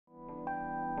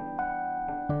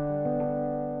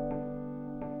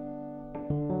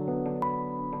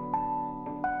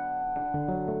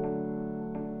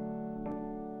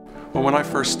Well, when I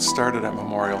first started at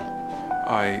Memorial,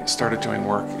 I started doing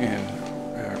work in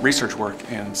research work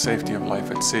in safety of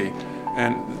life at sea.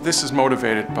 And this is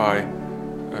motivated by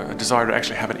a desire to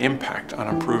actually have an impact on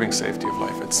improving safety of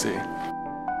life at sea.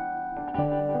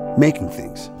 Making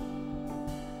things.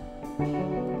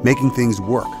 Making things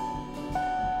work.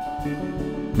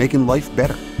 Making life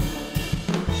better.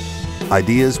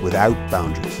 Ideas without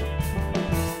boundaries.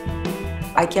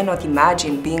 I cannot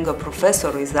imagine being a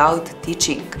professor without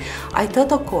teaching. I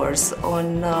taught a course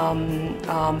on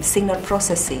signal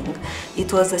processing.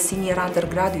 It was a senior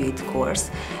undergraduate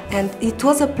course, and it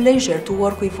was a pleasure to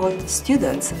work with all the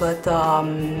students, but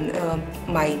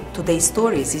my today's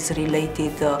stories is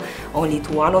related only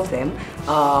to one of them,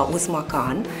 Usma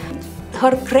Khan.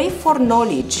 Her crave for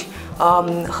knowledge,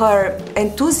 her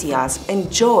enthusiasm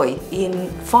and joy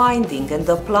in finding and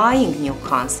applying new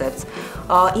concepts,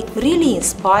 it really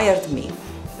inspired me.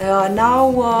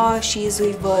 Now she is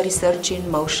with Research in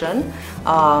Motion,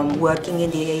 working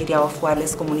in the area of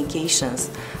wireless communications.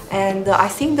 And I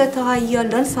think that I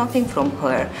learned something from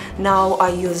her. Now I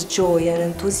use joy and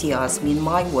enthusiasm in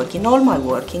my work, in all my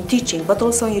work, in teaching, but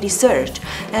also in research.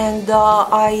 And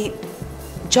I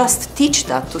just teach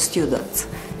that to students.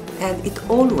 And it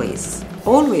always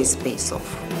pays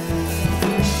off.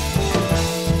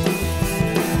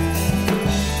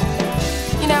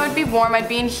 It'd be warm, I'd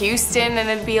be in Houston, and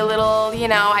it'd be a little,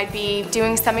 I'd be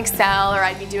doing some Excel, or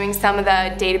I'd be doing some of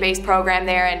the database program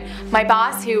there, and my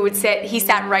boss he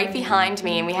sat right behind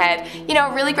me, and we had,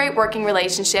 a really great working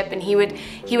relationship, and he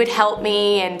would help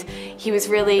me, and he was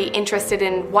really interested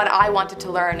in what I wanted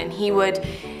to learn, and he would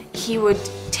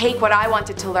take what I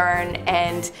wanted to learn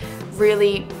and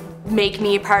really make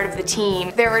me a part of the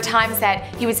team. There were times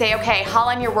that he would say, okay, haul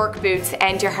on your work boots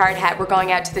and your hard hat, we're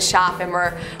going out to the shop and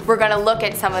we're going to look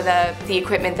at some of the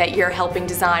equipment that you're helping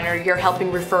design or you're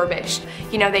helping refurbish.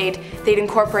 They'd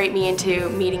incorporate me into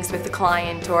meetings with the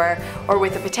client or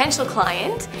with a potential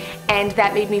client, and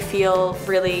that made me feel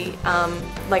really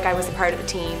like I was a part of the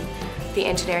team, the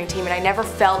engineering team, and I never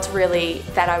felt really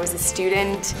that I was a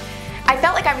student. I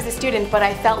felt like I was a student, but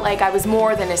I felt like I was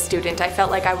more than a student. I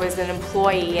felt like I was an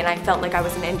employee, and I felt like I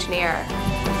was an engineer.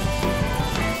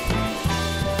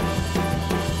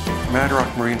 Mad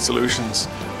Rock Marine Solutions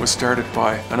was started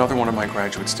by another one of my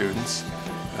graduate students,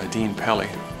 Dean Pelly.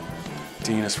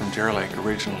 Dean is from Deer Lake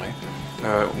originally.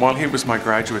 While he was my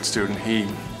graduate student, he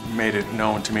made it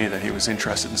known to me that he was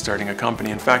interested in starting a company.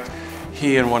 In fact,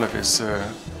 he and one of his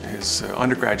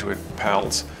undergraduate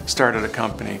pals started a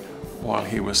company while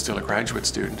he was still a graduate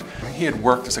student. He had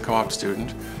worked as a co-op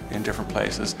student in different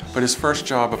places, but his first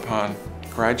job upon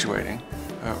graduating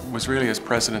was really as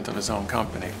president of his own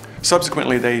company.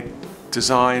 Subsequently, they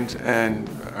designed and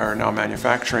are now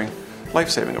manufacturing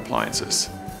life-saving appliances.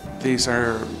 These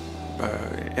are,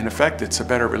 in effect, it's a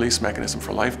better release mechanism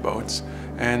for lifeboats,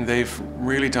 and they've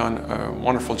really done a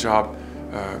wonderful job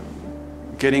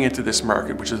getting into this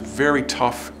market, which is a very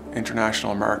tough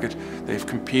international market. They've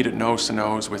competed nose to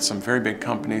nose with some very big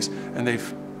companies, and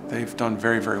they've done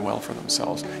very, very well for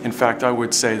themselves. In fact, I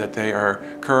would say that they are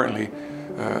currently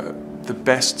the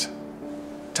best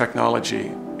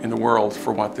technology in the world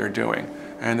for what they're doing,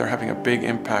 and they're having a big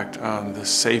impact on the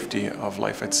safety of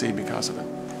life at sea because of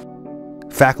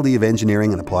it. Faculty of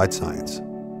Engineering and Applied Science.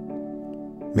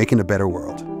 Making a better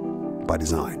world by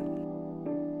design.